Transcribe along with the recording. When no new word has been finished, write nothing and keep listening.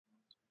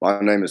My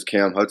name is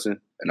Cam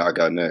Hudson, and I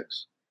got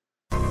next.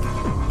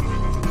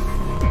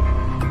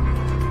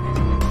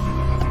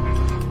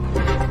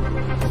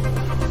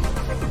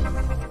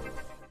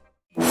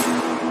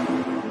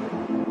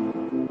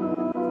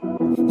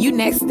 You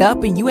next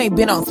up and you ain't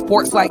been on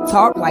Sports Like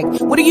Talk. Like,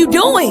 what are you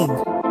doing?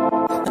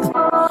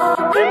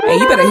 Hey,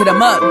 you better hit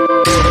him up.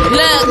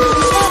 Look,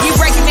 you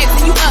breaking next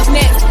and you up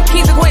next.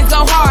 Keys and queens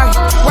go hard.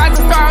 Rise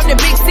and star on the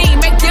big scene.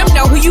 Make them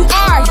know who you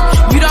are.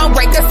 You don't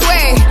break a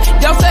sweat.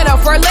 Don't settle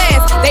for less.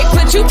 They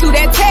put you through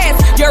that test.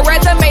 Your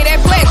resume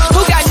that flex.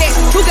 Who got next?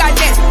 Who got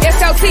next?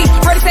 SLT,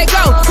 ready, say go.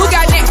 Who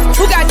got next?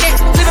 Who got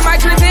next? Living my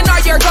dreams and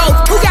all your goals.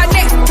 Who got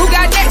next? Who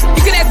got next?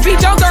 You can ask B.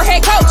 Jones or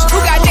head coach. Who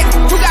got next?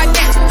 Who got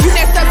next? You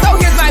next up, so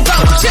here's my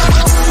vote.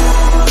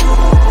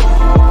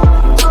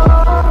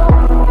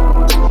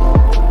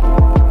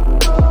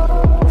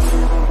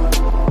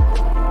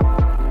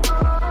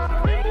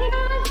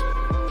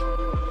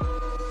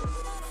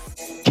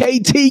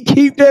 KT,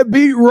 keep that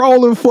beat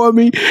rolling for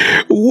me.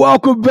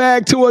 Welcome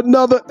back to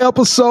another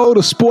episode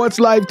of Sports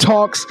Life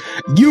Talks.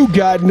 You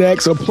got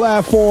next, a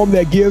platform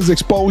that gives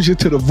exposure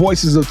to the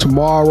voices of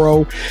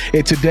tomorrow.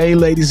 And today,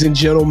 ladies and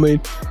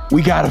gentlemen,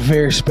 we got a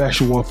very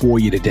special one for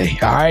you today.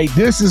 All right,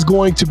 this is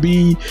going to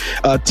be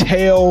a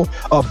tale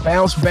of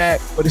bounce back,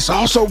 but it's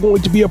also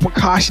going to be a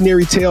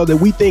precautionary tale that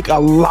we think a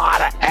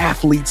lot of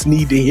athletes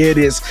need to hear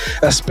this,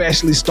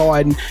 especially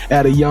starting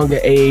at a younger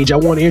age. I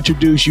want to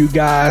introduce you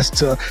guys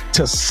to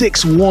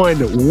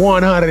 6'1",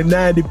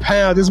 190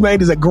 pounds. This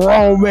man is a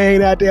grown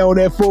man out there on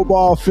that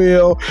football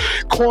field.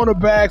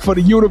 Cornerback for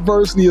the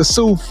University of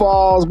Sioux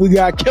Falls. We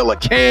got Killer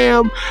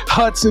Cam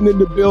Hudson in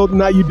the building.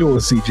 How you doing,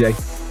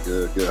 CJ?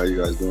 Good. How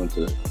you guys doing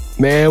today?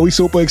 Man, we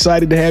super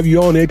excited to have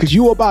you on here because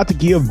you about to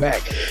give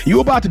back. You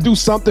about to do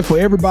something for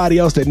everybody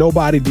else that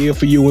nobody did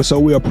for you, and so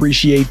we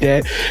appreciate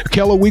that.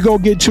 Keller, we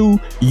gonna get to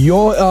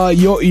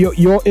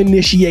your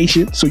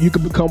initiation so you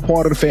can become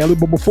part of the family.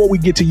 But before we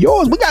get to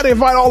yours, we gotta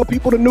invite all the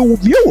people, the new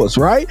viewers,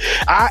 right?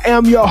 I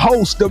am your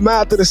host, the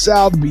mouth of the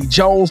South, B.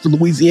 Jones, the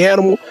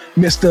Louisianimal,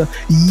 Mr.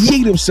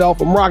 Yeet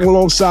himself. I'm rocking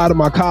alongside of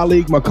my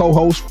colleague, my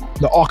co-host,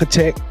 the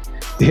architect,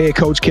 the head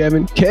coach,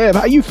 Kevin. Kev,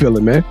 how you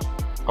feeling, man?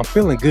 I'm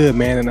feeling good,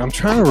 man, and I'm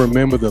trying to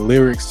remember the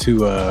lyrics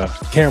to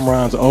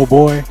Cameron's "Oh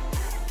Boy."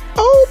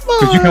 Oh my!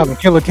 Because you call him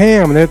Killer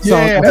Cam, and that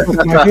song popped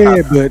up in my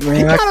head, but man,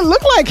 he kind of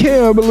look like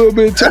him a little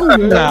bit too.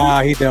 Man.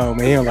 Nah, he don't,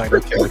 man. He don't like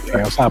no Killer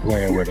Cam. Stop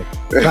playing with him.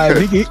 Right,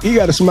 he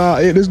got a smile.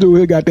 Hey, this dude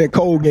here got that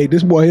Colgate.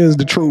 This boy here is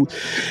the truth.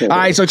 All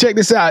right, so check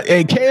this out.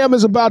 Hey, Cam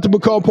is about to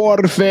become part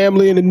of the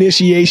family and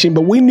initiation,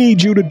 but we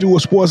need you to do a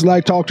Sports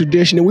Life Talk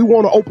tradition, and we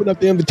want to open up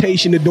the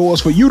invitation, the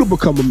doors for you to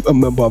become a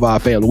member of our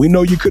family. We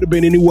know you could have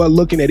been anywhere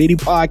looking at any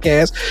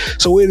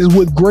podcast, so it is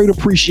with great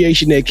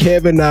appreciation that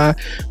Kevin and I,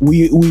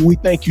 we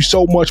thank you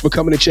so much for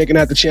coming and checking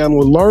out the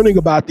channel and learning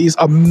about these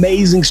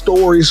amazing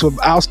stories of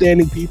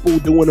outstanding people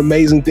doing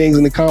amazing things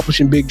and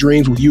accomplishing big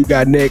dreams with You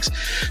Got Next.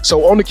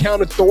 So on the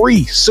count of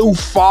 3, Sioux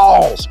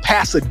Falls,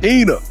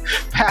 Pasadena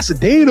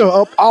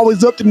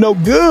always up to no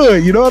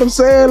good. You know what I'm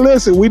saying?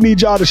 Listen, we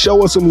need y'all to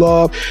show us some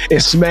love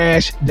and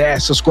smash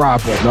that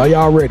subscribe button. Are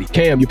y'all ready?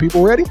 Cam, you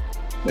people ready?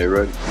 They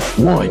ready.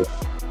 1,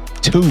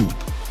 2,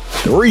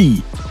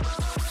 3.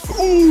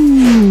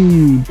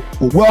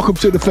 Well, welcome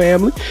to the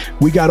family.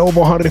 We got over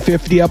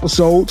 150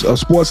 episodes of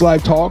Sports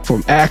Life Talk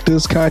from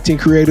actors,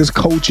 content creators,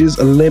 coaches,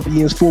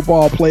 Olympians,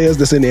 football players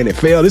that's in the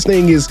NFL. This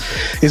thing is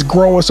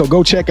growing, so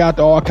go check out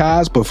the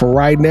archives. But for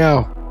right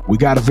now, we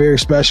got a very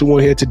special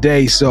one here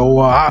today. So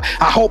I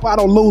hope I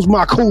don't lose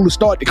my cool and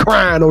start to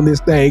crying on this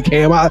thing,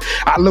 Cam. I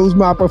lose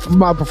my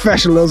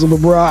professionalism, but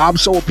bro, I'm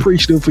so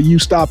appreciative for you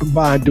stopping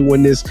by and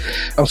doing this.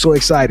 I'm so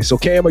excited. So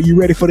Cam, are you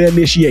ready for the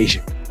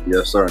initiation?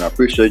 Yes, sir, and I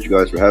appreciate you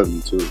guys for having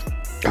me too.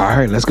 All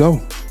right, let's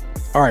go.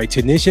 All right, to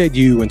initiate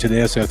you into the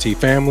SLT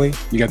family,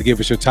 you got to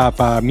give us your top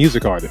 5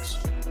 music artists.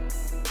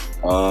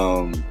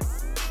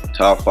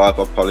 Top 5,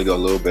 I'll probably go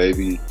Lil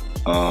Baby,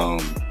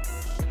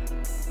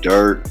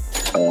 Dirt,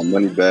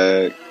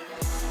 Moneybagg,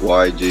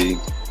 YG,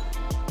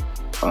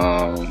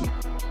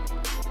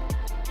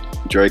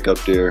 Drake up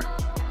there,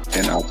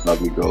 and I'll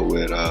probably go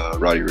with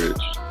Roddy Ricch.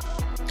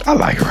 I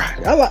like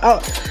Roddy.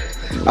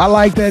 I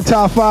like that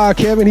top 5,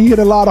 Kevin. He hit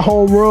a lot of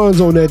home runs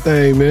on that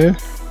thing, man.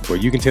 Well,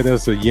 you can tell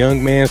us a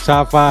young man's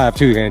top 5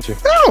 too, can't you?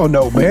 I don't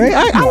know, man.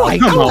 I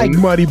like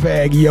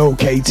Moneybagg, Yo,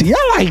 KT.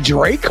 I like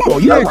Drake. Come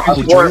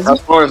on,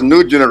 as far as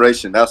new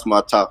generation, that's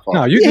my top 5.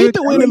 No, you hit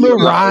the win a little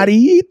Roddy.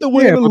 You hit the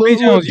win a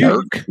little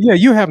Dirk.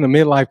 You having a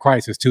midlife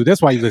crisis too.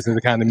 That's why you listen to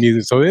the kind of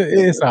music. So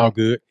it's all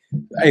good.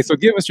 Hey, so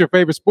give us your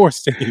favorite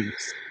sports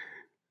teams.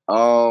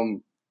 I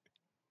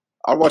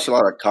watch a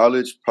lot of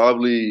college,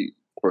 probably.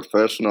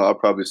 Professional, I'll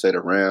probably say the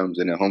Rams,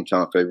 and then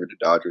hometown favorite, the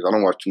Dodgers. I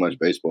don't watch too much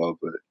baseball,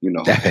 but you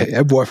know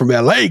that boy from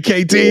LA,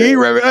 KT.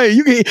 Yeah. Hey,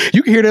 you can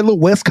hear that little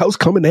West Coast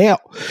coming out.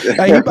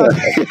 Hey,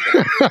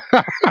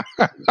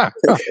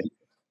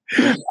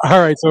 all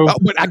right, so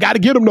but I got to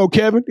get him though,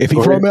 Kevin. If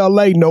he's from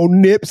LA, no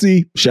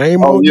Nipsey.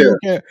 Shame on you.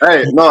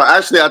 Hey, no,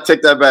 actually, I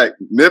take that back.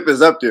 Nip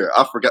is up there.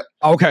 I forgot.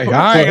 Okay, all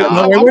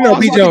right.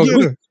 B.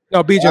 Jones.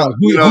 No, B. Jones.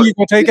 Who you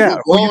gonna take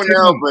out? Going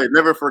now, but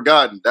never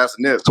forgotten. That's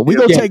Nip. So we're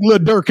gonna take Lil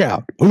Durk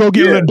out. We're gonna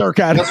get Lil Durk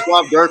out. Let's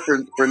swap Durk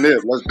for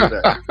Nip. Let's do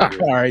that.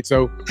 All right.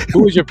 So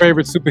who is your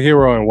favorite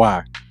superhero and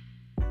why?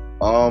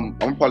 I'm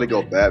probably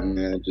go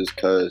Batman just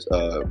because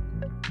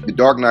The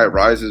Dark Knight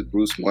Rises,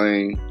 Bruce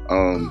Wayne,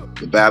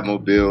 the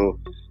Batmobile,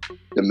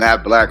 the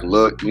matte black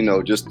look,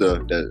 just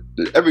the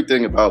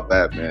everything about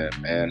Batman,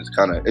 man.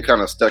 It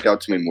kind of stuck out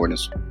to me more than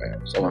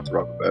Superman. So I want to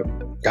rock with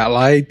Batman. I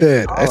like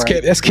that.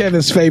 That's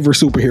Kevin's favorite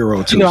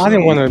superhero too. I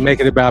didn't want to make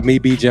it about me,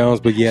 B. Jones,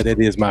 but yeah, that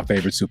is my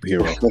favorite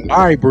superhero. All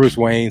right, Bruce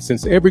Wayne.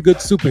 Since every good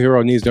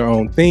superhero needs their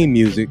own theme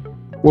music,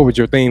 what would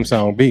your theme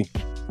song be?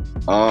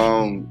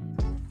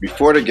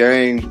 Before the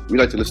game, we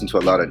like to listen to a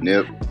lot of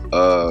Nip.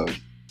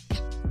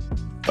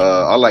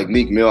 I like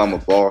Meek Mill, I'm a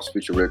Boss,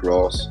 feature Rick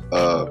Ross.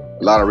 A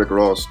lot of Rick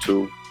Ross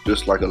too.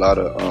 Just like a lot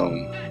of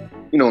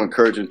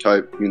encouraging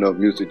type,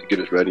 music to get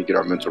us ready, get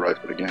our mental right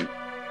for the game.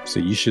 So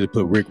you should have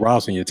put Rick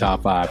Ross in your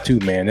top 5 too,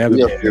 man.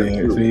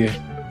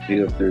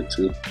 He up there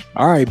too.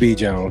 All right, B.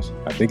 Jones.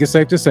 I think it's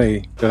safe to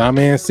say that our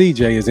man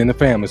CJ is in the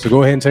family. So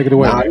go ahead and take it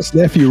away. Nah, it's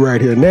nephew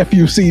right here,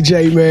 nephew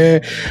CJ,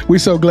 man. We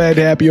so glad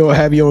to have you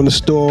on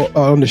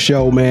the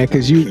show, man,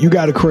 because you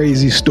got a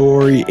crazy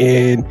story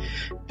and.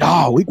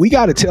 We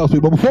got to tell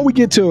people. Before we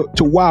get to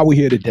why we're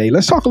here today,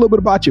 let's talk a little bit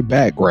about your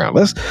background.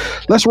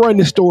 Let's run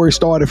this story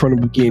started from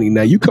the beginning.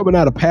 Now, you coming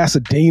out of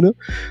Pasadena.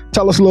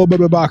 Tell us a little bit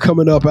about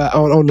coming up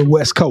on the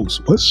West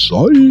Coast. West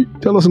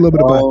Side. Tell us a little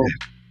bit about that.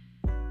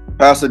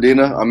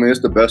 Pasadena, it's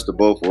the best of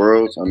both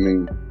worlds.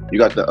 You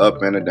got the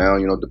up and the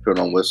down,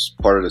 depending on what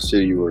part of the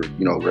city you were,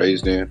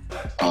 raised in.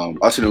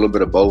 I've seen a little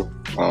bit of both.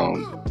 I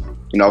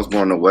was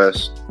born on the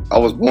West. I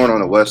was born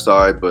on the West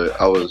Side,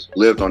 but I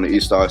lived on the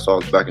East Side, so I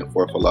was back and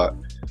forth a lot.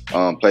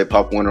 Played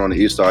Pop Warner on the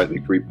East Side,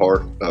 Big Free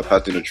Park,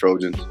 Pasadena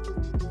Trojans.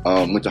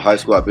 Went to high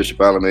school at Bishop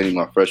Alamany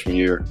my freshman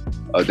year.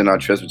 Then I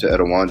transferred to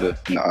Etiwanda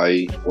in the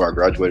IE, where I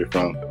graduated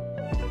from.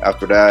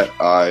 After that,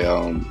 I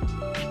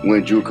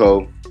went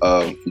JUCO.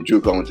 From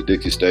JUCO, I went to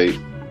Dixie State.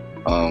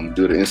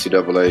 Due to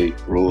NCAA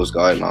rules,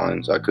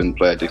 guidelines, I couldn't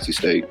play at Dixie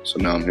State, so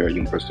now I'm here at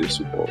University of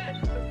Sioux Falls.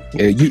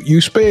 Yeah,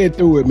 you sped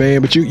through it,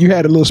 man. But you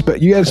had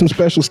you had some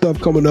special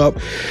stuff coming up.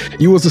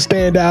 You was a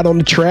standout on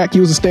the track. You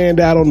was a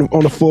standout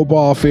on the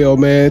football field,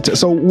 man.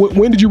 So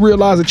when did you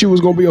realize that you was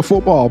going to be a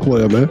football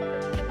player, man?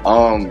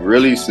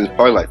 Really, since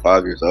probably like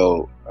 5 years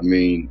old.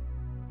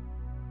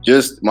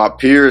 Just my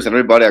peers and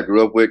everybody I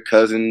grew up with,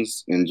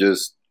 cousins and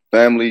just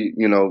family,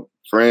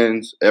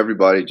 friends,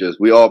 everybody.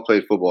 We all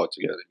played football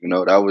together.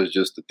 That was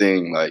just the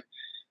thing.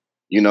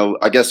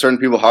 I guess certain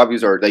people's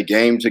hobbies are they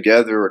game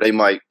together or they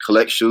might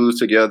collect shoes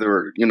together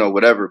or,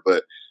 whatever.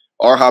 But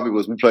our hobby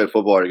was we played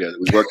football together.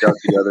 We worked out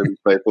together. We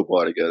played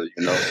football together,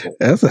 So.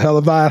 That's a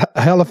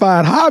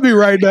hellified hobby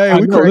right there.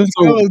 We beat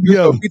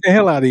the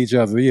hell out of each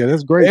other. Yeah,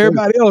 that's great.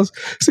 Everybody else.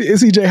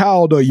 CJ, how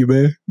old are you,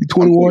 man? You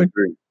 21?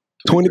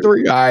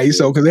 23? All right,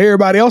 so because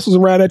everybody else was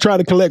around there trying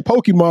to collect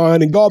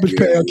Pokemon and Garbage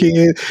Pail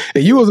Kids,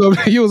 and you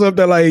was up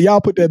there like,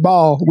 y'all put that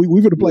ball. We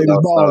would have played this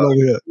ball over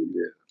here.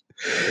 Yeah.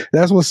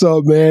 That's what's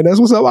up, man. That's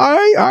what's up. All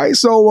right.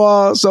 So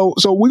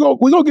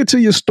we're gonna get to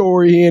your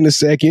story here in a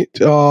second.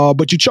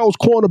 But you chose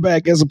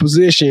cornerback as a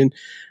position.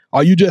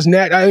 Are you just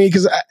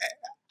because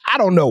I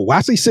don't know.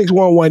 I see 6'1",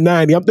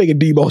 190. I'm thinking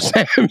Deebo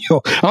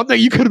Samuel. I'm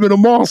thinking you could have been a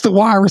monster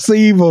wide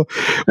receiver.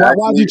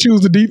 Why'd you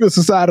choose the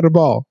defensive side of the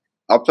ball?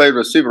 I played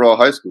receiver all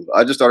high school.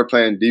 I just started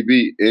playing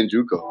DB in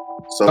JUCO.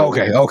 So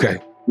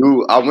okay.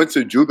 Dude, I went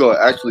to JUCO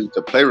actually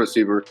to play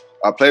receiver.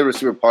 I played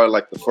receiver probably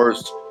like the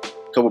first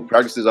couple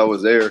practices I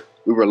was there.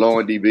 We were low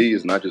on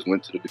DBs, and I just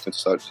went to the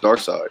defensive side, the dark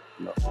side.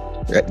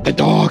 The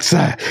dark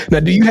side. Now,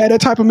 do you have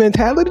that type of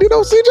mentality,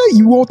 though, CJ?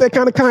 You want that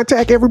kind of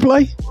contact every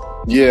play?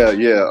 Yeah.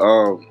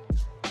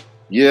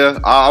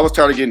 I was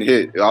tired of getting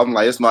hit. I'm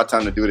like, it's my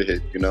time to do the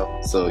hit,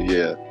 So,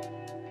 yeah.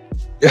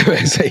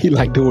 Say he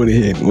like doing the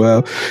hit.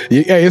 Well,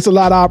 yeah, it's a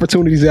lot of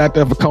opportunities out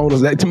there for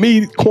corners. To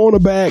me,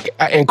 cornerback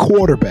and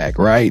quarterback,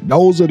 right?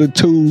 Those are the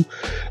two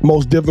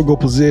most difficult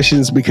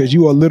positions because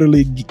you are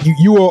literally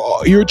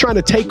you're trying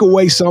to take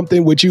away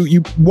something which you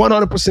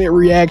 100%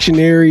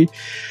 reactionary.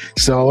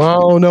 So I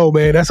don't know,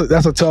 man. That's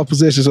a tough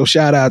position. So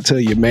shout out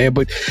to you, man.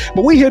 But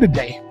we here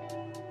today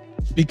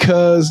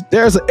because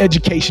there's an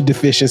education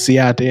deficiency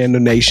out there in the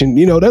nation.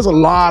 There's a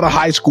lot of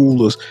high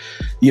schoolers,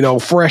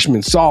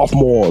 freshmen,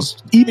 sophomores,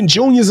 even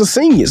juniors or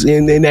seniors.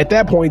 And at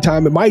that point in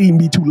time, it might even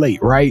be too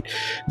late, right?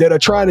 That are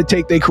trying to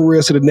take their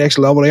careers to the next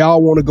level. They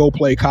all want to go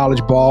play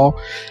college ball.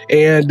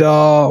 And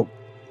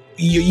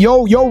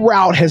your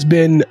route has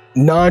been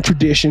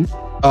non-tradition.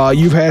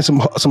 You've had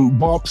some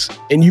bumps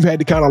and you've had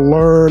to kind of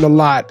learn a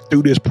lot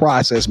through this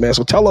process, man.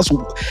 So tell us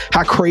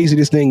how crazy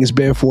this thing has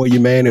been for you,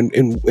 man,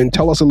 and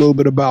tell us a little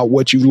bit about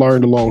what you've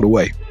learned along the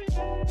way.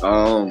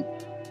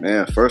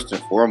 Man, first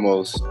and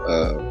foremost,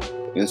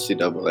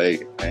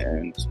 NCAA,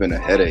 and it's been a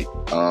headache.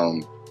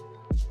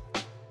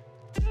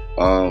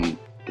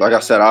 Like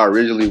I said, I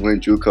originally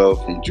went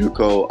JUCO. From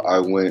JUCO, I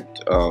went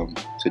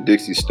to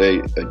Dixie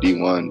State at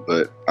D1,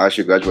 but I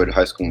actually graduated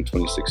high school in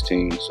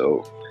 2016,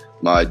 so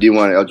my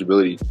D1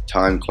 eligibility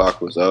time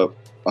clock was up.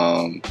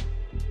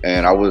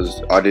 And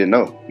I didn't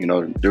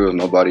know, there was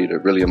nobody that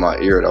really in my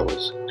ear that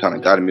was kind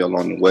of guiding me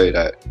along the way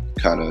that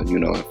kind of,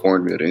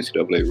 informed me of the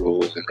NCAA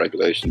rules and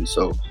regulations.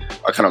 So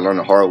I kind of learned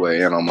the hard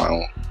way and on my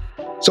own.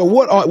 So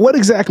what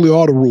exactly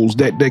are the rules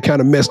that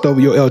kind of messed over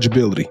your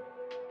eligibility?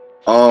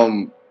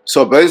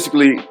 So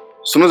basically, as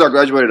soon as I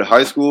graduated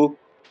high school,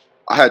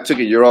 I took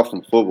a year off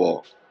from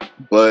football,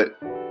 but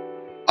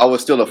I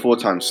was still a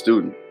full-time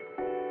student.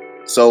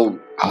 So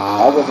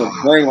I wasn't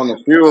playing on the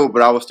field,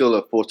 but I was still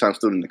a full-time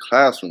student in the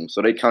classroom.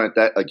 So they counted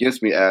that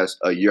against me as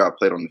a year I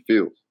played on the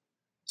field.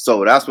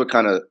 So that's what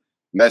kind of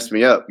messed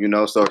me up,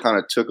 So it kind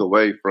of took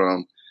away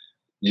from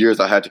years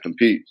I had to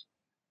compete.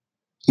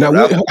 So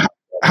now,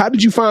 how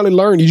did you finally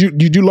learn?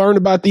 Did you learn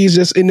about these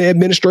just in the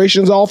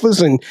administration's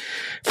office and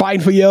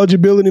fighting for your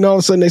eligibility, and all of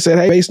a sudden they said,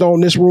 hey, based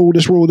on this rule,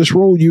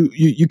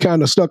 you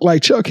kind of stuck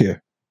like Chuck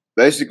here?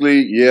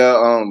 Basically,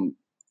 yeah.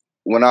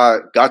 When I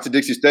got to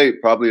Dixie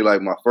State, probably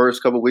like my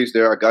first couple of weeks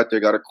there, I got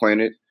there, got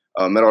acquainted,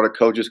 met all the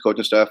coaches,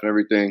 coaching staff and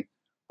everything.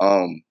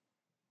 And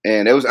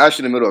it was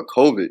actually in the middle of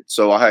COVID.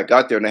 So I had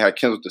got there and they had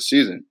canceled the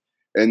season.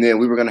 And then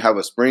we were going to have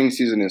a spring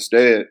season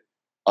instead.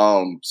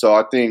 So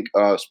I think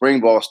spring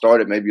ball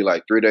started maybe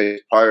like 3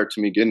 days prior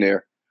to me getting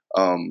there.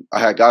 I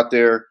had got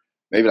there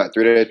maybe like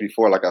 3 days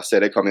before. Like I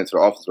said, they come into the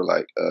office, were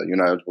like, you're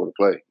not eligible to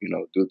play,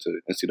 due to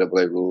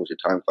NCAA rules, your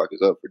time clock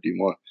is up for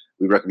D1.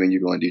 We recommend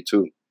you going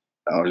D2.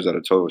 I was just at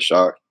a total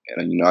shock,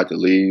 and I had to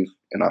leave,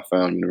 and I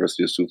found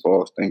University of Sioux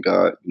Falls. Thank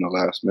God,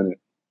 last minute.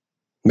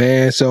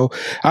 Man, so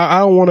I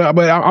don't want to,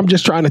 but I'm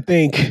just trying to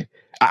think.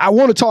 I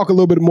want to talk a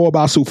little bit more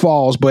about Sioux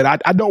Falls, but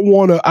I don't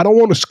want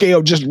to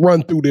scale. Just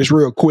run through this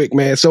real quick,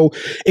 man. So,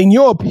 in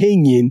your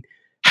opinion,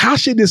 how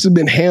should this have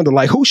been handled?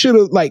 Like, who should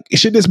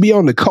should this be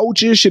on the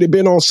coaches? Should it have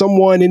been on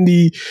someone in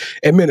the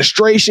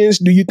administrations?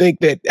 Do you think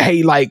that,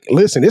 hey,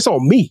 listen, it's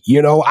on me.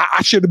 I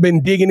should have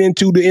been digging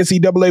into the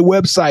NCAA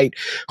website.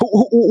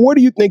 Where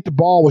do you think the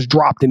ball was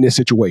dropped in this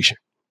situation?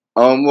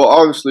 Well,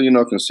 obviously,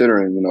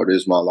 considering, this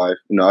is my life,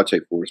 I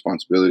take full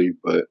responsibility,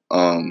 but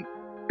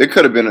it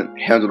could have been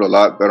handled a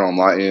lot better on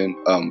my end,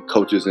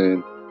 coaches'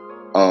 end.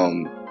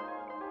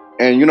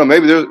 And,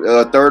 maybe there's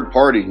a third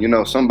party,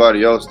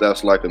 somebody else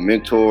that's like a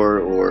mentor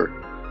or,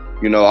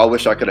 I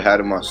wish I could have had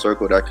in my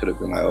circle that could have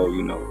been like,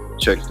 oh,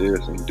 check this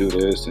and do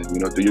this and,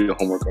 do your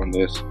homework on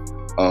this.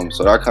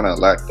 So I kind of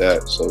lacked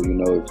that. So,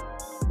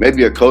 if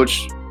maybe a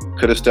coach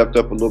could have stepped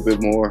up a little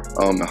bit more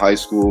in high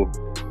school.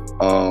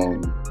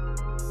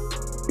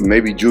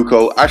 Maybe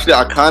JUCO. Actually,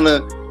 I kind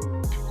of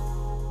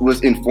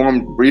was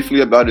informed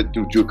briefly about it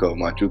through JUCO,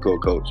 my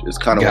JUCO coach. It's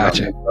kind of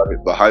gotcha. What I knew about it.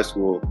 But high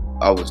school,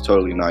 I was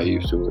totally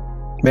naive to it.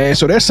 Man,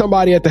 so there's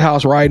somebody at the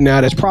house right now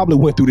that's probably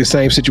went through the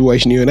same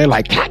situation you, and they're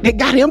like, God, they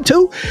got him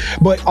too.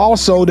 But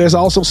also, there's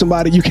also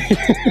somebody you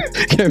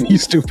can you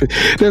stupid.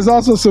 There's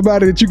also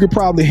somebody that you could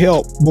probably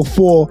help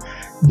before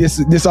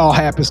this all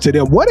happens to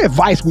them. What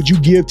advice would you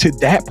give to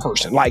that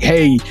person? Like,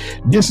 hey,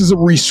 this is a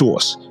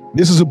resource.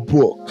 This is a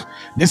book.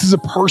 This is a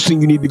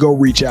person you need to go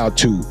reach out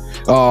to.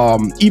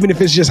 Even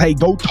if it's just, hey,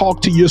 go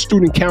talk to your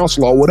student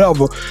counselor or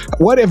whatever.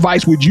 What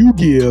advice would you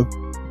give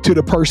to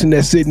the person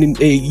that's sitting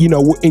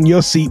in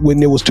your seat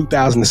when it was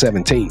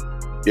 2017?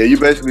 Yeah, you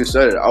basically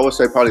said it. I would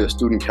say probably a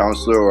student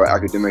counselor or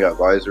academic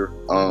advisor,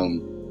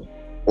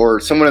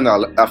 or someone in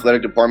the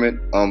athletic department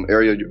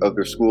area of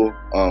your school.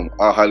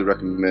 I highly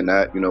recommend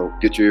that.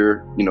 Get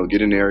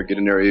in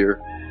their ear.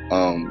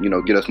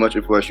 Get as much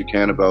info as you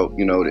can about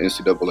the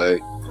NCAA,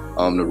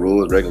 the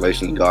rules,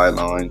 regulations,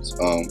 guidelines.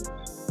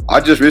 I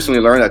just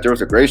recently learned that there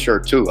was a gray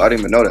shirt too. I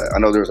didn't even know that. I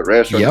know there was a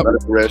red shirt, a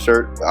red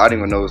shirt, but I didn't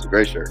even know it was a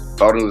gray shirt.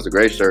 If I knew it was a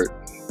gray shirt,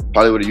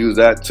 probably would have used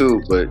that too.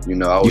 But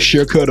you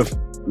sure could have.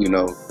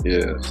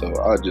 Yeah. So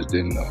I just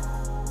didn't know.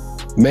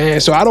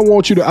 Man, so I don't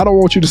want you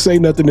to say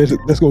nothing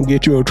that's gonna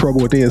get you in trouble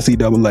with the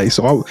NCAA.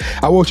 So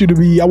I want you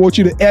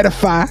to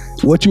edify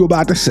what you're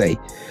about to say.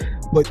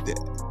 But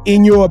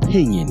in your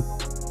opinion,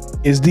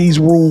 do these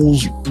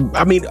rules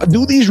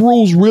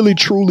really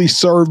truly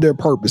serve their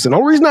purpose? And the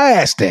only reason I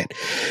ask that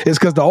is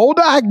because the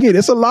older I get,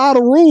 it's a lot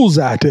of rules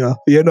out there.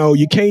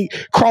 You can't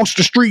cross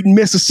the street in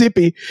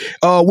Mississippi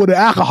with an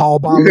alcohol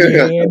bottle in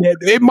your hand.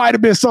 It might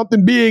have been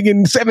something big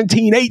in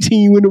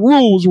 1718 when the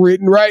rules were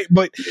written, right?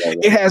 But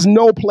it has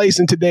no place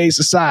in today's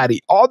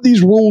society. All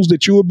these rules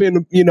that you've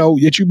been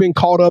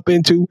caught up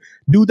into,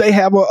 do they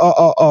have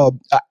a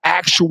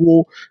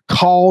actual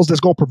cause that's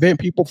going to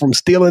prevent people from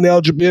stealing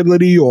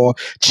eligibility or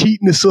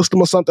cheating the system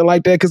or something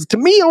like that? Because to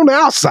me, on the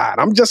outside,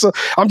 I'm just a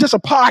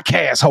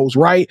podcast host,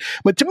 right?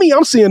 But to me,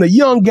 I'm seeing a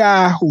young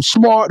guy who's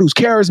smart, who's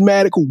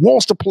charismatic, who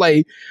wants to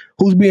play,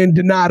 who's being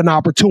denied an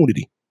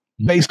opportunity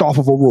based off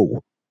of a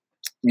rule.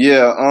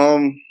 Yeah,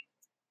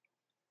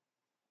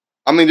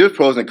 there's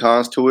pros and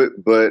cons to it,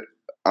 but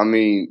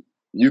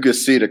you could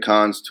see the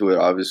cons to it.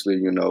 Obviously,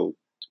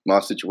 my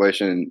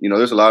situation.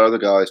 There's a lot of other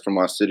guys from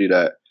my city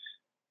that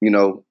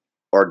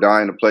are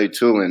dying to play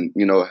too, and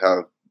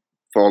have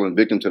fallen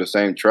victim to the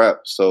same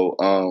trap. So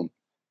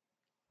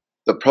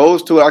the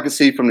pros to it, I can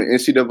see from the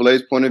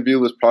NCAA's point of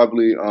view, is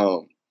probably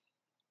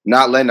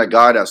not letting a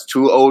guy that's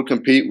too old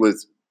compete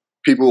with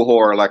people who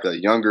are like a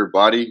younger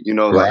body, you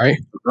know, like Right.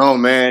 a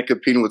grown man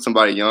competing with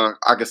somebody young.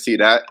 I can see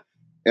that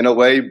in a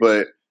way,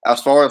 but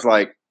as far as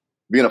like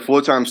being a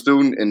full-time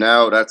student and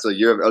now that's a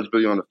year of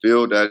eligibility on the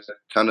field that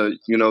kind of,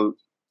 you know,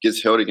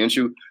 gets held against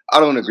you, I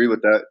don't agree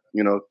with that,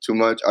 you know, too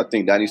much. I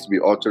think that needs to be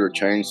altered or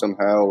changed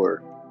somehow,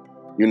 or,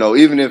 you know,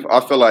 even if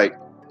I feel like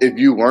if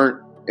you weren't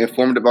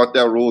informed about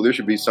that rule, there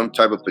should be some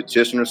type of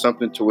petition or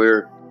something to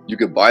where you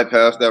could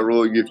bypass that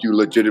rule if you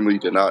legitimately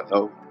did not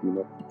know, you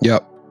know.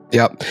 Yep.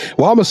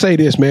 Well, I'm gonna say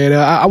this, man.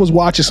 I was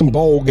watching some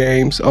bowl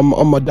games. I'm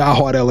a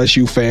diehard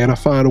LSU fan. I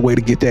find a way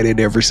to get that in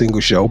every single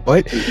show.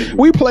 But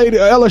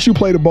LSU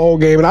played a bowl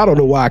game, and I don't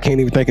know why I can't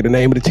even think of the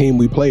name of the team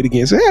we played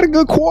against. They had a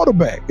good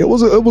quarterback. It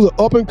was an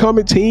up and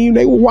coming team.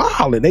 They were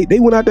wild, and they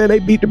went out there and they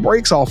beat the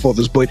brakes off of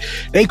us. But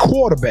they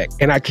quarterback,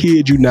 and I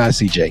kid you not,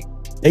 CJ,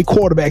 they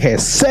quarterback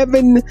had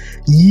 7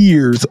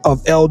 years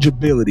of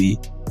eligibility.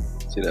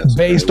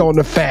 Based on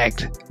the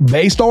fact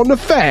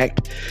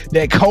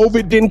that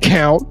COVID didn't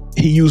count.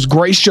 He used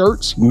gray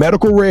shirts,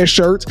 medical red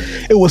shirts.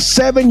 It was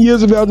 7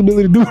 years of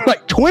eligibility to do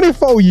like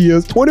 25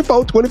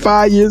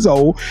 years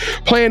old,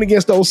 playing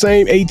against those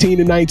same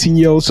 18 and 19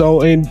 year olds. So,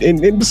 and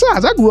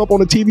besides, I grew up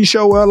on a TV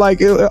show where I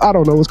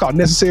don't know, it's called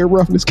Necessary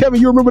Roughness. Kevin,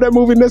 you remember that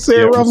movie,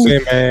 Necessary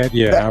Roughness?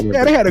 Yeah,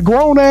 they had a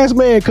grown ass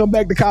man come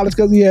back to college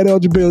because he had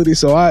eligibility.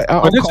 So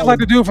this is like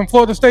the dude from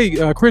Florida State,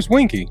 Chris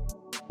Winkie.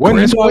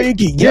 Chris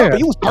Winkie, yeah,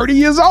 he was 30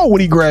 years old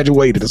when he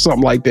graduated or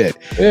something like that.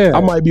 Yeah. I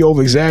might be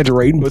over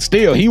exaggerating, but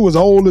still, he was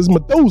old as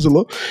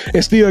Methuselah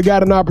and still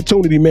got an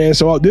opportunity, man.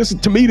 So this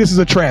is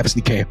a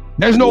travesty, Cam.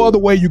 There's no other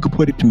way you could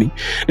put it to me.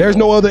 There's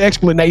no other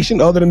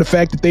explanation other than the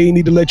fact that they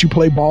need to let you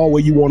play ball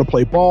where you want to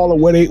play ball, or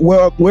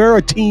where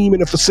a team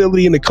and a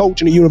facility and the coach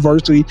and the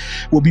university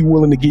will be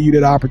willing to give you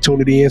that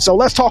opportunity. And so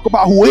let's talk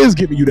about who is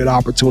giving you that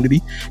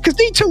opportunity. Because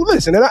D2,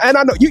 listen, and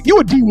I know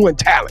you're a D1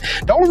 talent.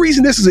 The only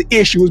reason this is an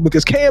issue is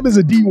because Cam is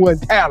a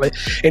D1 talent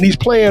and he's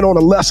playing on a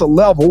lesser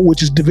level,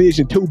 which is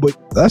Division II. But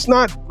that's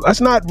not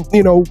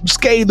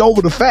scathed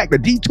over the fact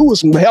that D2 is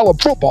some hell of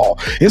football.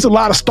 There's a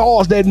lot of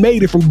stars that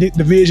made it from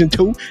Division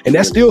II, and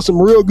that's still some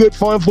real good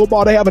fun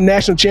football. They have a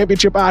national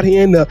championship out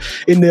here in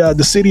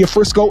the city of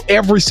Frisco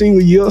every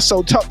single year.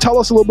 So tell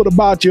us a little bit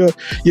about your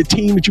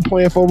team that you're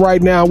playing for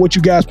right now, what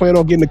you guys plan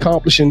on getting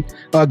accomplished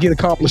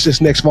this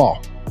next fall.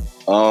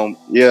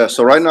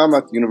 So right now I'm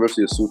at the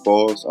University of Sioux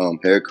Falls.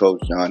 Head coach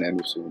John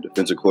Anderson,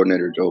 defensive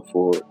coordinator Joe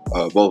Ford,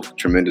 both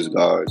tremendous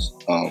guys.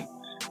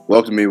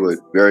 Welcomed me with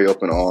very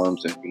open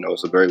arms, and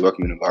it's a very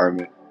welcoming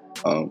environment.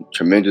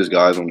 Tremendous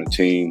guys on the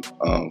team,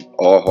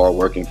 all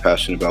hardworking,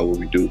 passionate about what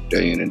we do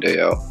day in and day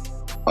out.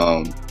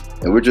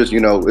 And we're just,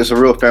 it's a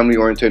real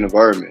family-oriented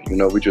environment.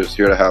 We're just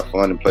here to have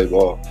fun and play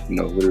ball,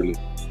 literally.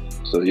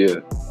 So yeah,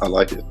 I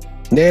like it.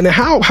 Man,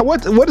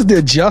 what is the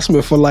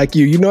adjustment for like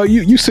you?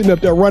 You sitting up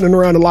there running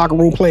around the locker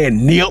room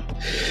playing nip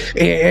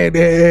and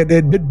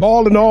been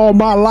balling all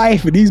my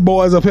life, and these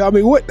boys up here. I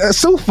mean, what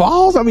Sioux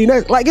Falls? I mean,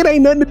 that's like it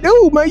ain't nothing to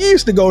do, man. You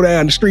used to go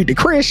down the street to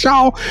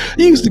Crenshaw.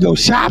 You used to go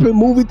shopping,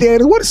 movie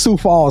theaters. What is Sioux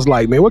Falls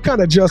like, man? What kind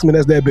of adjustment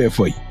has that been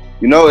for you?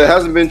 It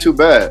hasn't been too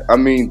bad. I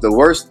mean, the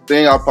worst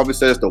thing I'll probably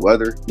say is the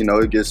weather.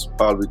 It gets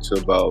probably to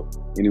about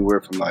anywhere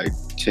from like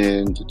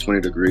 10 to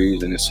 20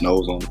 degrees, and it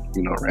snows on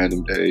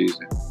random days.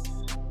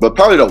 But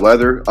probably the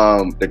weather,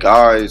 the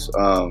guys,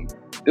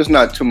 there's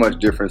not too much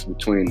difference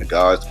between the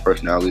guys, the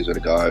personalities of the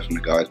guys from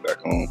the guys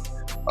back home.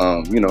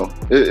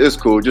 It's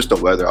cool. Just the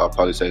weather, I'll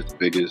probably say, is the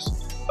biggest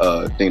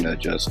thing to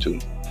adjust to.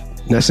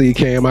 Now, see,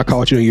 Cam, I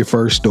caught you in your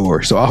first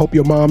story, so I hope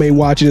your mom ain't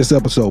watching this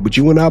episode, but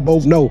you and I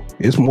both know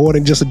it's more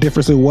than just a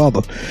difference in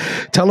weather.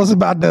 Tell us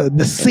about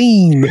the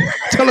scene.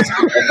 Tell us.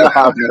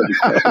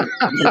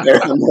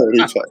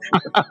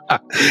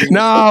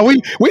 Nah, we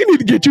need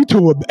to get you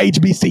to a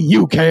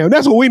HBCU, Cam.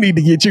 That's what we need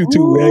to get you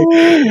to,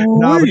 man.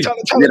 Nah, but tell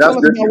us about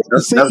what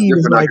the scene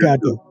is like out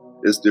there.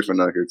 It's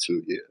different out here,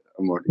 too, yeah.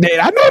 Man,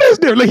 I know that's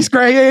different. He's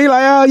crazy. He's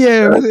like, oh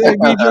yeah,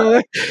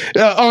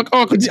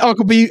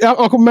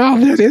 Uncle Mal.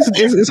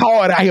 It's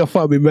hard out here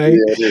for me, man. Yeah,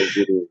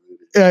 it is.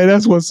 Yeah,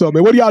 that's what's up,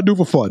 man. What do y'all do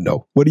for fun,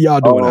 though? What are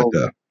y'all doing out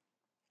there?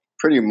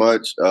 Pretty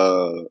much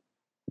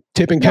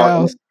tipping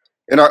cows.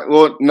 In our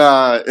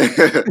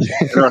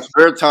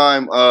spare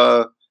time,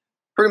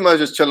 pretty much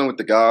just chilling with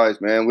the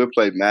guys, man. We'll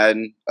play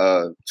Madden,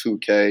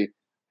 2K.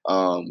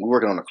 We're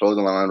working on a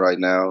clothing line right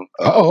now.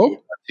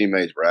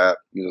 Teammates rap,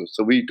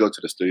 so we go to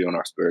the studio in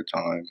our spare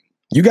time.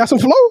 You got some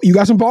flow? You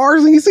got some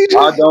bars in your CJ?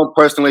 I don't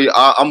personally.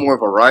 I'm more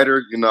of a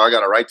writer. I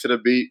got to write to the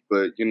beat,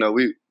 but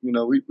we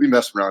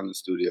mess around in the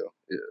studio.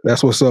 Yeah.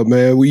 That's what's up,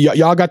 man.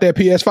 Y'all got that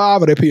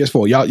PS5 or that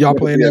PS4? Y'all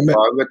playing that? We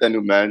got that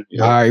new Madden.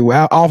 Yeah. All right.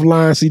 Well,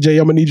 offline, CJ,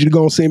 I'm gonna need you to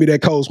go and send me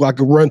that code so I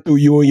can run through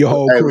you and your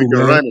whole crew, we can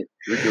man. Run it.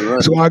 We can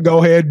run so I go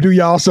ahead and do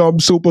y'all something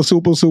super,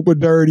 super, super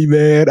dirty,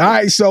 man. All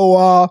right,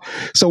 so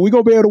we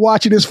gonna be able to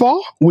watch it this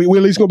fall. We at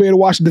least gonna be able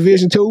to watch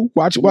Division II.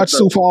 Watch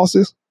Sioux Falls.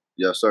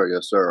 Yes, sir.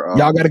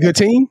 Y'all got a good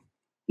team?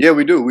 Yeah,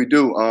 we do. We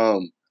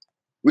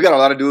got a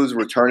lot of dudes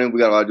returning. We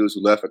got a lot of dudes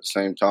who left at the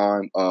same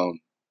time.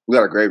 We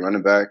got a great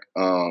running back.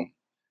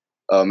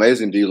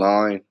 Amazing D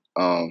line.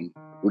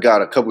 We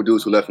got a couple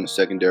dudes who left in the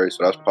secondary,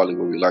 so that's probably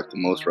what we like the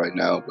most right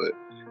now. But,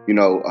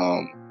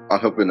 I'm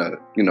hoping to,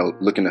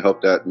 looking to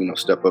help that,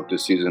 step up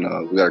this season.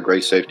 We got a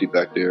great safety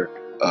back there.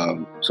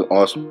 Some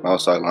awesome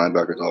outside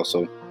linebackers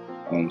also.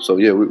 So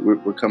yeah,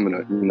 we're coming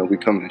to, we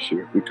coming this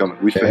year.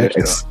 We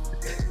finished.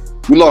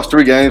 We lost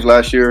 3 games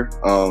last year,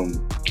 and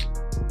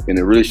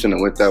it really shouldn't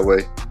have went that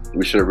way.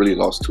 We should have really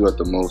lost 2 at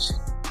the most.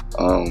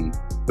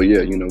 But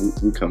yeah,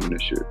 we coming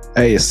this year.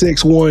 Hey,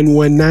 6'1",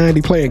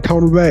 190 playing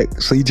cornerback.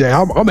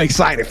 CJ, I'm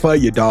excited for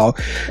you, dog.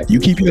 You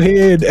keep your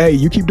head. Hey,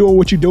 you keep doing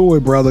what you're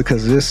doing, brother.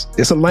 Because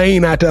it's a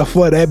lane out there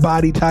for that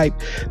body type,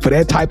 for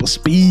that type of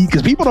speed.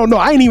 Because people don't know.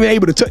 I ain't even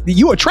able to.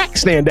 You a track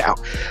standout.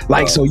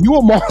 So you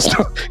a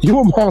monster. You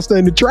a monster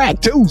in the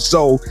track too.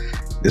 So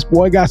this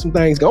boy got some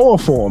things going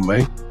for him,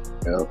 man.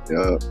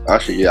 Yeah.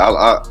 Actually,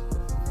 yeah.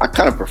 I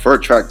kind of prefer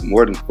track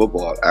more than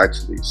football,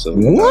 actually. So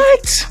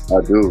what? I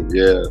do,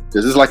 yeah.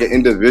 Because it's like an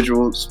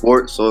individual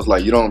sport, so it's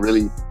like you don't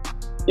really,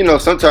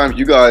 sometimes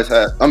you guys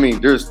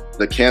there's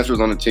the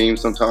cancers on the team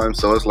sometimes,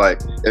 so it's like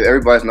if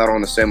everybody's not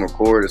on the same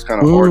accord, it's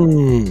kind of hard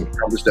to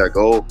accomplish that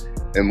goal.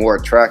 And more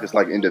track, it's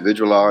like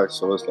individualized,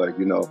 so it's like,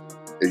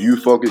 if you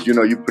focus, you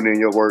put in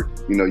your work,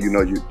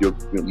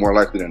 you're more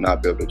likely than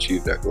not be able to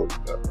achieve that goal.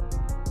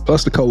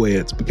 Plus the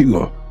co-eds, but keep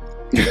going.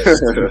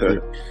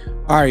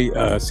 All right,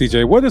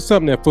 CJ, what is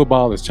something that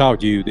football has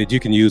taught you that you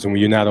can use when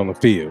you're not on the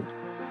field?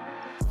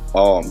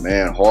 Oh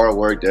man, hard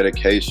work,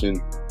 dedication,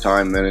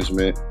 time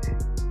management.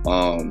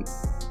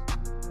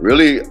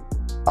 Really,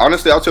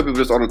 honestly, I'll tell people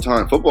this all the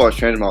time. Football has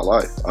changed my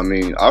life.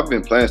 I've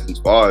been playing since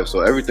 5,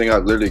 so everything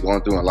I've literally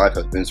gone through in life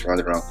has been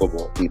surrounded around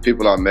football. From the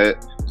people I've met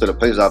to the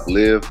places I've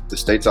lived, the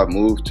states I've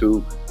moved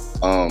to,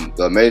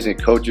 the amazing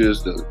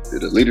coaches,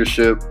 the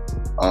leadership,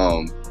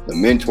 the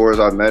mentors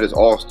I've met is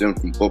all stemmed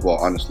from football,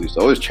 honestly.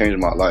 So it's changed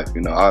my life.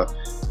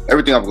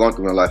 Everything I've gone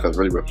through in life has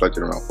really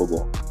reflected around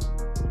football.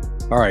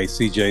 All right,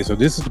 CJ. So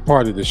this is the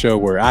part of the show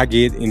where I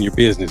get in your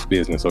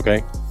business,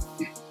 okay?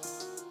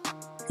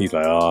 He's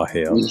like, oh,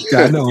 hell.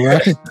 I know,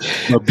 right?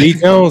 But B.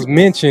 Jones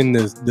mentioned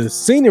the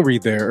scenery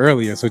there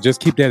earlier, so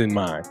just keep that in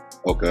mind.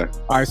 Okay.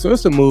 All right, so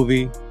it's a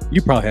movie.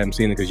 You probably haven't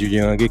seen it because you're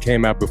young. It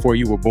came out before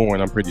you were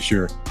born, I'm pretty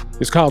sure.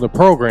 It's called The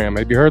Program.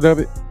 Have you heard of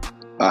it?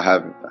 I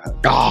haven't.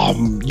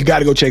 You got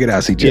to go check it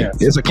out, CJ. Yeah.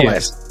 It's a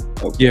classic.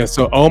 Yeah. Okay. Yeah,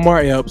 so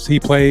Omar Epps,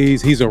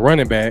 he's a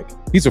running back.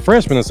 He's a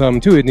freshman or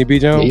something too, isn't he, B.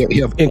 Jones? Yeah,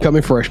 he's an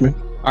incoming freshman.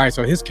 All right,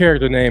 so his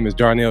character name is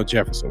Darnell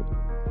Jefferson.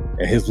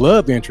 And his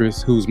love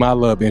interest, who's my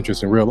love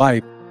interest in real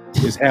life,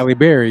 is Halle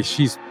Berry.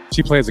 She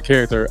plays the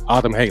character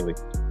Autumn Haley.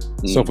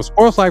 So for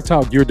Sports Life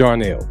Talk, you're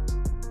Darnell.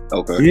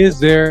 Okay. Is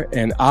there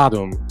an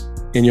Autumn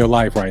in your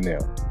life right now?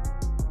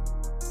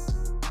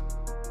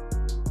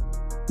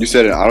 You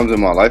said an Autumn's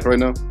in my life right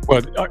now?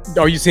 Well,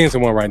 are you seeing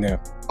someone right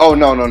now? Oh,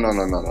 no.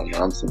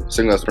 I'm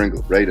single as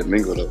Pringle, ready to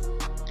mingle though.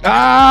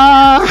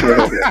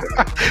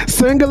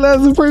 Single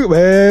as a Pringle,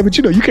 man. But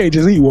you can't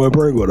just eat one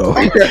Pringle though.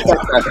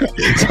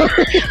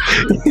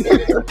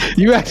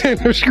 You out there in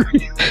them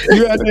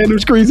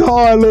streets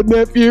hard, little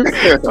nephew.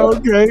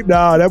 Okay,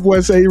 nah, that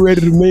boy say he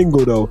ready to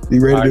mingle though. He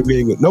ready to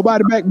mingle.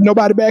 Nobody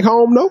back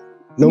home though?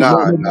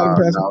 Nah,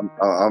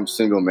 I'm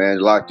single, man.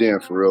 Locked in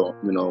for real.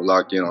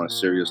 Locked in on a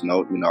serious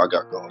note. I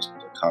got goals to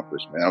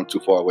accomplish, man. I'm too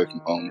far away from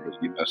home to really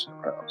be messing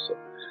around. So,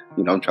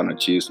 I'm trying to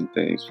achieve some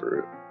things for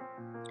real.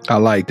 I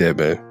like that,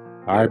 man.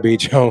 All right, B.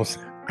 Jones.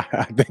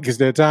 I think it's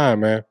that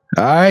time, man.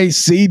 All right,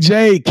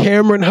 CJ,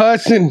 Cameron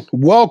Hudson,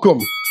 welcome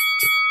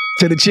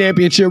to the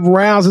championship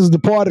rounds. This is the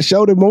part of the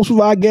show that most of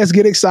our guests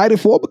get excited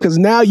for because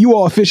now you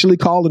are officially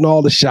calling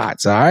all the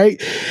shots, all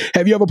right?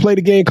 Have you ever played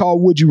a game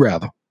called Would You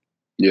Rather?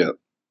 Yeah.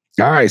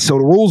 All right, so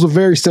the rules are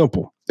very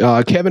simple.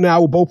 Kevin and I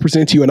will both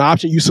present to you an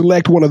option. You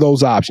select one of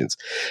those options.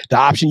 The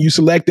option you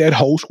select, that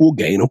host will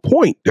gain a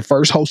point. The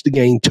first host to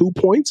gain 2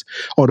 points,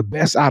 or the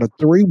best out of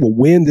 3 will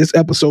win this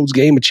episode's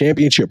game of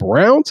championship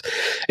rounds.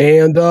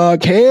 And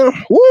Cam,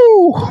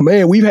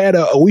 man, we've had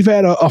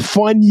a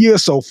fun year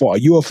so far.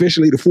 You're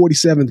officially the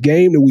 47th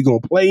game that we're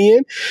gonna play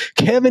in.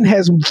 Kevin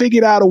has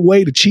figured out a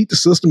way to cheat the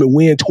system and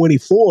win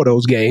 24 of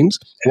those games,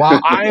 while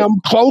I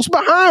am close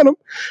behind him.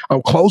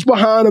 I'm close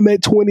behind him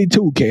at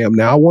 22. Cam,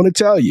 now I want to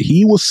tell you,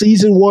 he was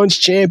season 1's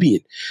champion.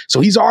 So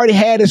he's already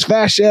had his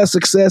fair share of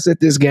success at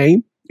this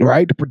game,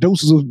 right? The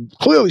producers have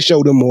clearly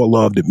showed him more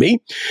love than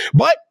me.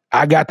 But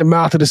I got the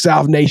mouth of the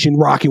South Nation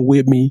rocking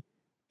with me.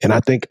 And I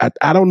think,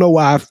 I don't know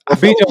why.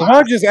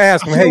 I'll just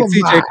ask him, hey,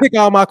 CJ, pick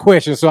all my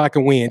questions so I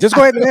can win. Just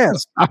go ahead and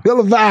ask. I feel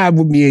a vibe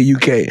with me and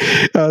UK,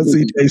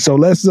 CJ. So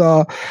let's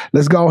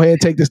go ahead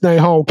and take this thing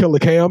home, Killer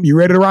Cam. You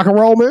ready to rock and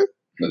roll, man?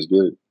 That's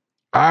good.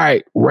 All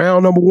right.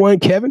 Round number 1,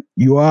 Kevin.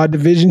 You are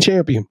division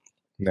champion.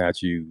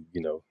 Not you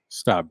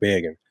stop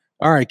begging.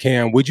 All right,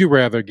 Cam, would you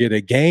rather get a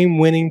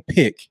game-winning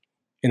pick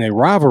in a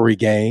rivalry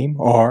game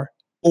or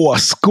a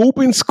scoop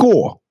and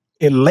score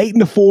late in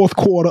the fourth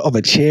quarter of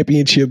a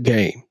championship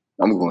game?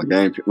 I'm going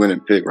game-winning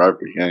pick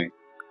rivalry game.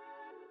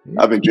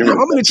 I've been dreaming.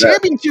 I'm in a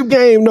championship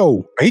game,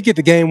 though. He get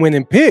the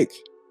game-winning pick.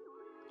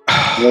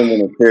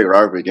 in a big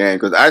rivalry game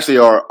because actually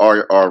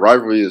our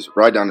rivalry is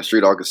right down the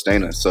street,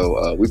 Augustana.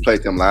 So we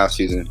played them last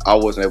season. I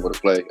wasn't able to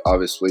play,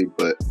 obviously,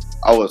 but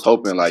I was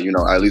hoping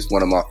at least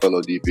one of my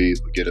fellow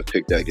DBs would get to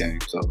pick that game.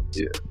 So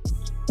yeah,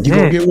 you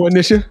gonna get one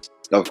this year?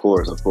 Of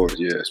course,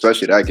 yeah.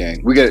 Especially that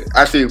game. We get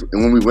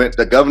when we went,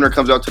 the governor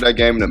comes out to that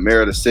game, and the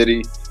mayor of the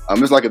city.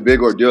 It's like a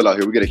big ordeal out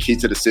here. We get a key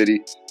to the city.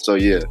 So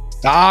yeah.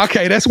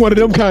 Okay, that's one of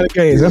them kind of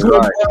games. That's all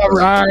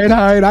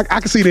right. I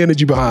can see the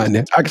energy behind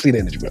that.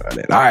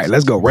 All right,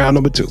 let's go. Round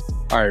number 2.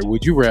 All right,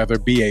 would you rather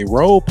be a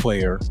role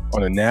player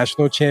on a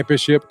national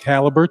championship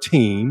caliber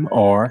team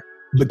or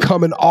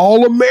become an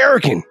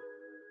All-American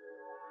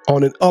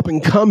on an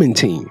up-and-coming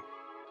team?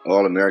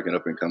 All-American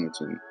up-and-coming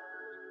team.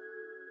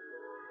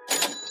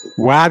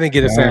 Well, I didn't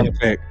get a sound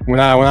effect when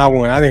I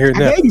won. I didn't hear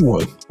nothing. I gave you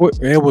one.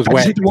 It was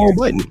whack. Hit the wrong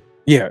button.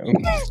 Yeah,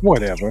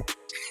 whatever.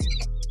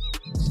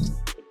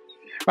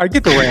 All right,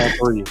 get to round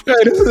 3.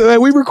 Hey,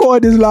 we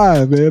record this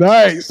live, man. All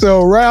right,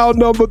 so round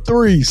number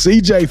 3.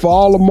 CJ, for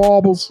all the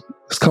marbles,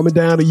 it's coming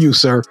down to you,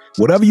 sir.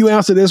 Whatever you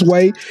answer this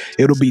way,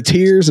 it'll be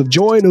tears of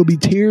joy and it'll be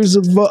tears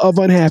of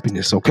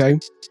unhappiness, okay?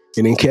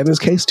 And in Kevin's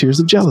case, tears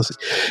of jealousy.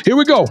 Here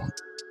we go.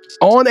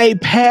 On a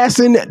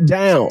passing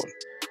down,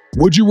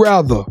 would you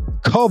rather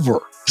cover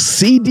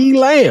CeeDee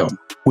Lamb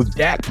with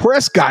Dak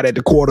Prescott at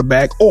the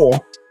quarterback or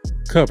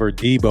cover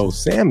Deebo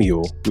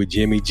Samuel with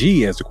Jimmy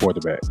G as the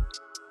quarterback?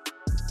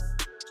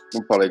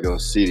 We'll probably go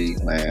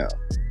CeeDee Lamb.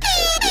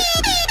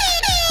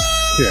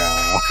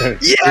 Yeah.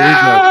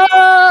 Yeah!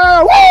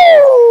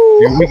 Woo!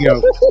 Here we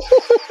go.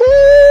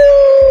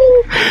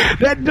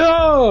 That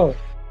dog.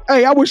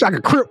 Hey, I wish I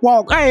could crip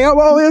walk. Hey, I'm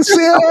on this.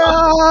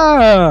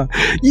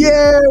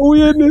 Yeah,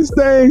 we in this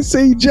thing,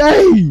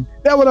 CJ.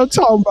 That's what I'm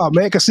talking about,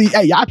 man. Cause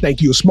I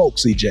think you'll smoke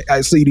CJ.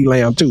 CeeDee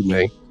Lamb too,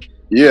 man.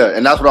 Yeah,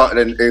 and that's what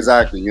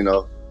exactly,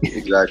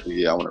 Exactly,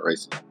 yeah, I want to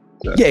race it.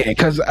 So. Yeah,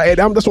 because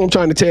that's what I'm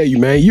trying to tell you,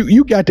 man.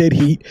 You got that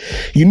heat.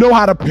 You know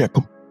how to pick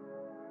them.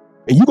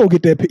 And you're going to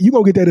get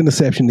that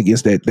interception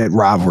against that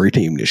rivalry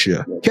team this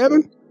year. Yeah,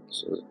 Kevin,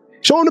 sure.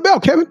 Show him the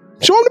belt, Kevin.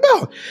 Show him the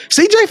belt.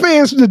 CJ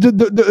fans,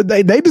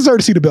 they deserve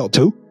to see the belt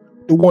too.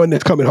 The one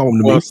that's coming home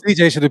to me.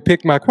 CJ should have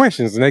picked my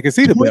questions and they can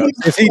see the belt.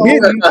 If he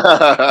didn't,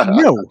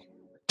 no.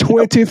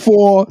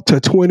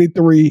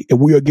 24-23, and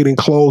we are getting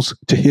close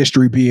to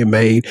history being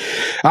made.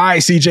 All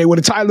right, CJ. Well,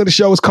 the title of the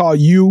show is called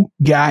 "You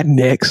Got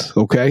Next."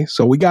 Okay,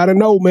 so we got to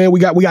know, man. We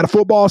got a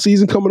football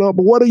season coming up,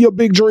 but what are your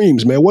big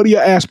dreams, man? What are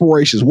your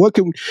aspirations? What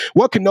can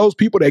those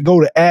people that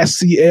go to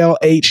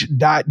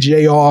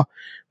AskCLH.jr,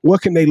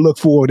 what can they look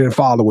forward in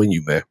following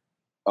you, man?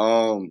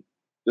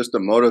 Just a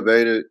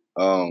motivated,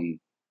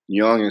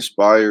 young,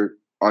 inspired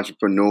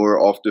entrepreneur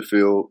off the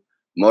field,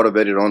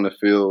 motivated on the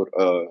field.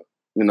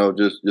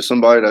 Just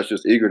somebody that's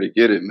just eager to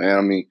get it, man.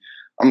 I mean,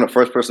 I'm the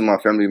first person in my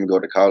family to even go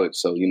to college,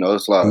 so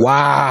it's like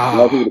wow, a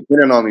lot of people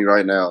depending on me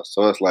right now.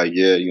 So it's like,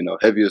 yeah,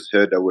 heaviest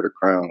head that wear the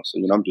crown. So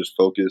I'm just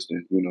focused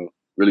and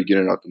really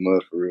getting out the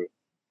mud for real.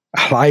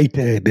 I like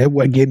that. That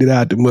boy getting it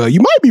out the mud.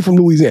 You might be from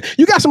Louisiana.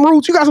 You got some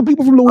roots. You got some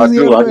people from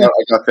Louisiana. I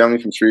got family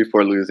from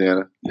Shreveport,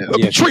 Louisiana. Yeah.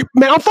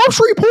 Man, I'm from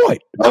Shreveport.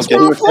 That's okay,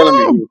 where I'm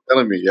from. He was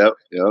telling me. Yep.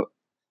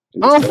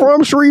 I'm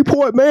from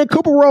Shreveport, man.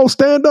 Cooper Road,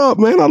 stand up,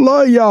 man. I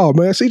love y'all,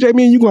 man. CJ,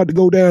 me and you going to have to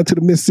go down to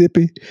the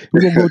Mississippi. We're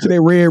going to go to that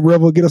Red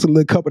River, get us a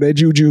little cup of that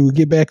juju, and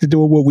get back to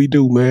doing what we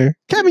do, man.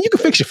 Kevin, you can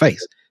fix your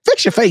face.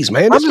 Fix your face,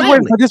 man. I'm just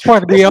waiting for this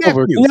part to be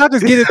over. Can y'all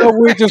just get it over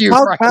with? Just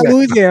talk about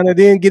Louisiana,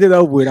 then get it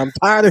over with. I'm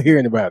tired of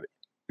hearing about it.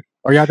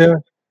 Are y'all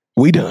done?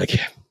 We done,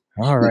 Kevin.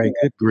 All right,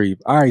 good grief.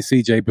 All right,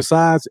 CJ,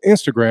 besides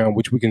Instagram,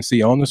 which we can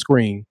see on the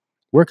screen,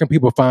 where can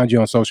people find you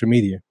on social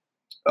media?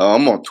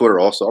 I'm on Twitter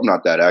also. I'm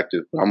not that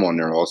active, but I'm on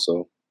there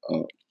also.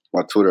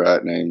 My Twitter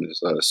name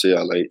is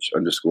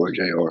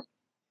CLH_JR.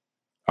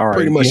 All right.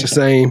 Pretty much the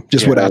same,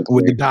 just with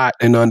the dot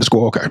and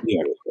underscore. Okay.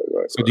 Yeah.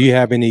 So do you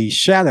have any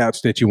shout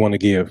outs that you want to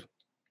give?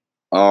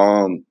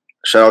 Shout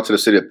out to the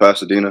city of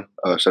Pasadena.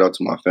 Shout out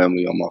to my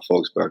family, all my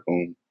folks back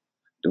home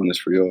doing this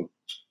for y'all.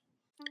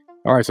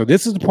 All right. So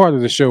this is the part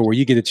of the show where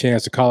you get a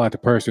chance to call out the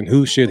person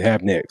who should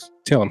have next.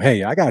 Tell them,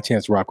 hey, I got a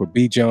chance to rock with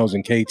B. Jones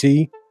and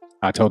KT.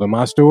 I told them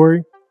my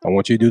story. I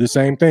want you to do the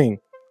same thing.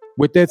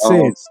 With that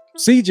said,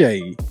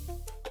 CJ,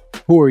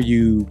 who are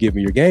you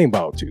giving your game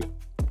ball to?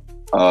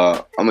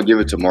 I'm going to give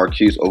it to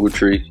Marquise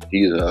Overtree.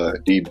 He's a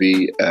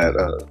DB at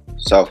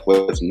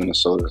Southwest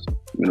Minnesota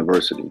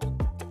University.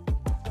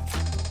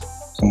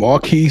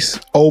 Marquise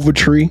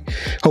Overtree.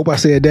 Hope I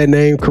said that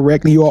name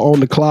correctly. You are on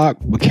the clock.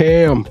 But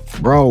Cam,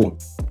 bro,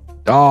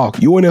 dog,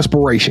 you an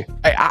inspiration.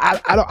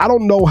 I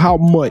don't know how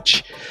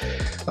much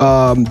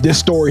this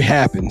story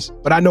happens,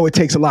 but I know it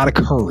takes a lot of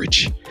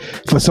courage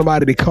for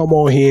somebody to come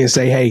on here and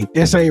say, hey,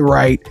 this ain't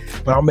right,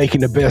 but I'm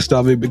making the best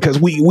of it, because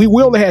we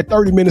only had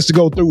 30 minutes to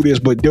go through this,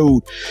 but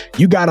dude,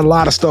 you got a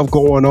lot of stuff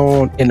going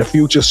on in the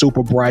future.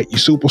 Super bright. You're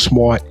super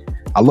smart.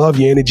 I love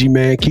your energy,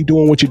 man. Keep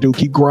doing what you do.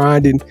 Keep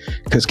grinding,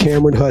 because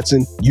Cameron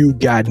Hudson, you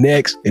got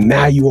next, and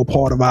now you are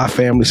part of our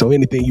family. So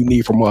anything you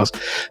need from us,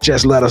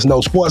 just let us know.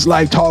 Sports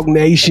Life Talk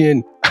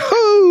Nation.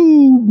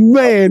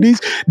 Man,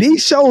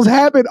 these shows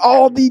happen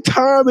all the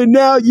time, and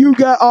now you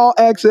got all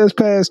access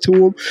pass to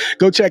them.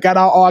 Go check out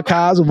our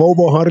archives of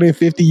over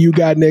 150 You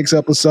Got Next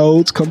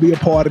episodes. Come be a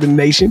part of the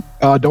nation.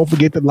 Don't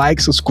forget to like,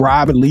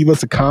 subscribe, and leave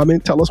us a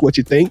comment. Tell us what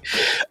you think.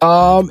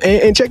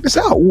 And check this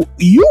out.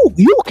 You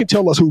can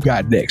tell us who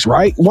got next,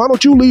 right? Why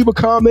don't you leave a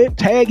comment,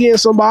 tag in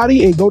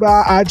somebody, and go to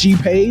our IG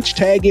page,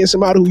 tag in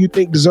somebody who you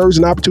think deserves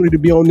an opportunity to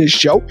be on this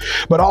show,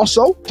 but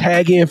also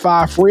tag in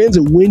 5 friends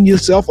and win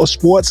yourself a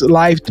Sports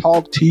Life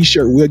Talk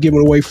t-shirt. We're giving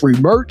away free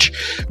merch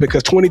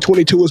because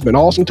 2022 has been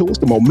awesome to us.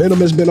 The momentum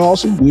has been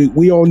awesome.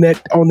 We on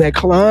that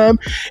climb,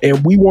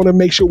 and we want to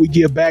make sure we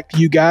give back to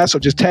you guys. So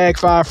just tag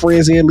 5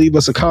 friends in, leave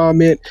us a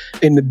comment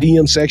in the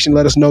DM section.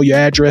 Let us know your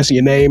address and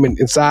your name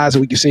and size,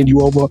 and we can send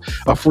you over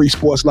a free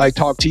Sports Life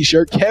Talk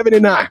t-shirt. Kevin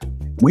and I,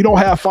 we don't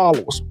have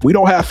followers. We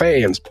don't have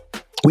fans.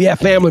 We have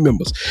family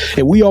members,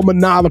 and we are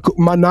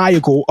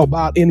maniacal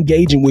about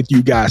engaging with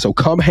you guys. So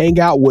come hang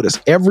out with us.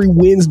 Every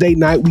Wednesday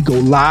night, we go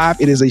live.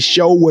 It is a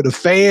show where the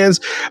fans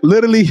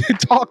literally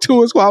talk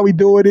to us while we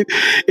doing it.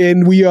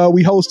 And we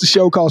host a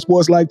show called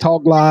Sports Life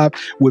Talk Live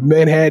with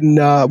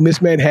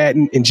Miss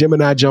Manhattan and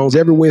Gemini Jones.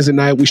 Every Wednesday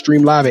night, we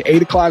stream live at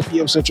 8 o'clock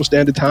p.m. Central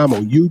Standard Time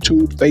on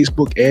YouTube,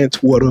 Facebook, and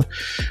Twitter.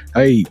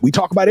 Hey, we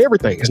talk about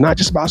everything. It's not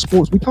just about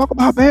sports. We talk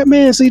about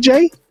Batman,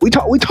 CJ. We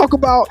talk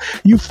about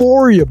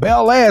Euphoria,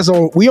 Bel Air's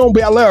on. We on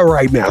Bel Air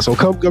right now, so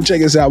come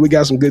check us out. We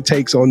got some good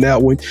takes on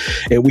that one,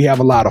 and we have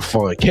a lot of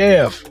fun.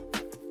 Kev,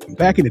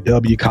 back in the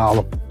W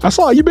column. I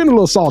saw you've been a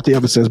little salty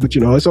ever since, but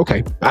it's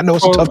okay. I know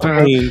it's a tough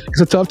time. It's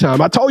a tough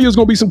time. I told you it's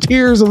gonna be some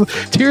tears of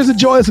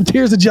joy and some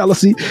tears of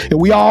jealousy, and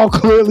we all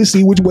clearly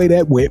see which way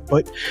that went.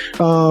 But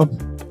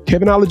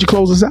Kevin, I'll let you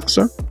close us out,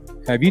 sir.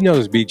 Have you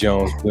noticed, B.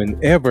 Jones,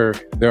 whenever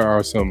there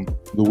are some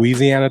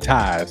Louisiana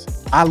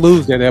ties, I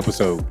lose that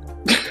episode.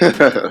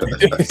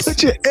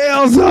 Put your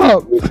L's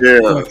up.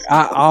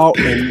 Yeah.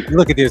 And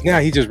look at this. Now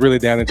he's just really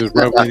down and just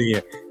rubbing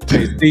it in.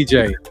 Hey,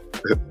 DJ,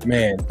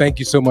 man, thank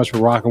you so much for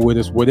rocking with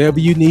us. Whatever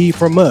you need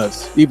from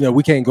us, even though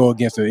we can't go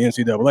against the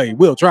NCAA,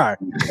 we'll try.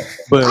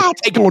 But I'll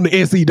take on the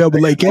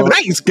NCAA, Kevin.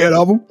 I ain't scared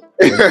of them.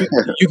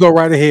 You go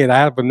right ahead. I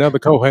have another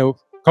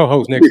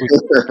co-host next week.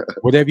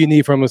 Whatever you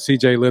need from us,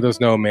 CJ, let us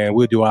know, man.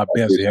 We'll do our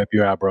best to help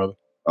you out, brother.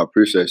 I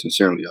appreciate it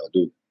sincerely, y'all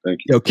do.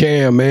 Thank you. Yo,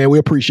 Cam, man, we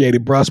appreciate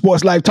it, bro.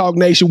 Sports Life Talk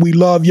Nation, we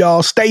love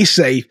y'all. Stay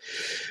safe,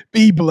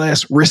 be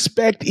blessed,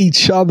 respect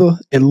each other,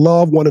 and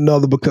love one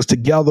another because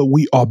together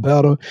we are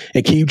better.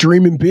 And keep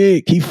dreaming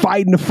big. Keep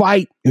fighting the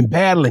fight and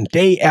battling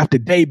day after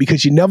day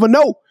because you never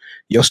know.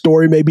 Your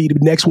story may be the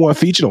next one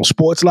featured on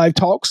Sports Life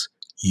Talks.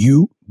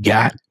 You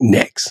got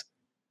next.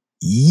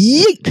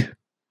 Yeet.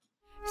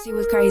 See,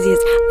 what's crazy is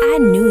I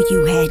knew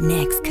you had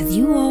next because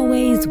you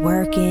always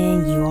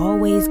working, you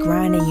always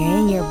grinding, you're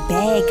in your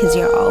bag because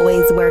you're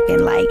always working.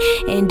 Like,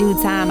 in due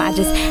time, I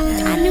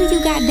knew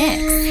you got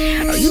next.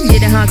 Oh, you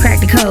did it, huh? Crack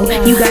the code.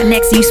 You got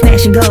next, you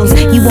smashing goals.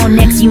 You want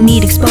next, you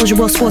need exposure.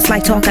 Well, Sports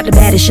Life Talk got the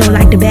baddest show,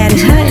 like the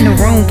baddest. Hut in the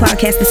room,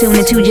 podcast to tune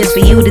into just for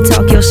you to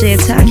talk your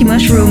shit. Talk your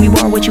mushroom, you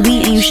are what you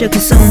eat and you should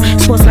consume.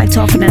 Sports Life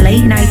Talk from the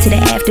late night to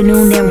the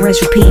afternoon, then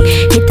rest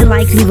repeat. Hit the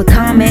like, leave a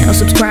comment, or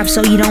subscribe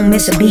so you don't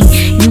miss a beat.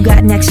 You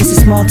got next. It's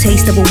a small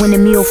taste of a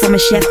winning meal from a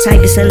chef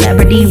type of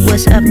celebrity.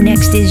 What's up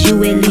next is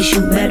you, at least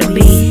you better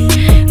be.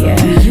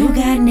 Yeah, you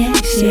got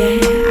next, yeah.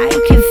 I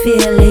can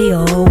feel it,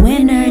 you're a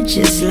winner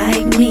just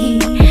like me.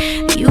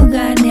 You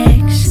got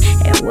next,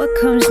 and what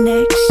comes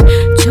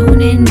next?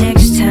 Tune in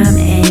next time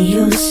and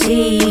you'll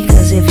see.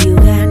 Cause if you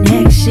got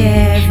next,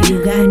 yeah, if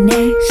you got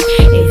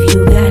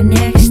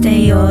next,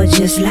 then you're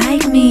just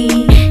like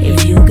me.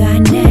 If you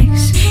got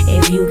next, yeah,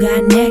 if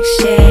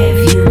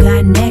you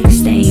got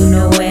next, then you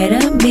know where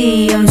to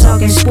be. I'm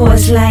talking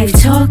Sports Life,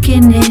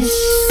 talking this.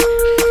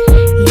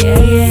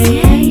 Yeah.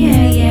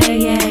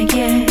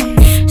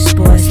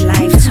 Sports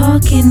Life,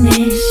 talking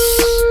this.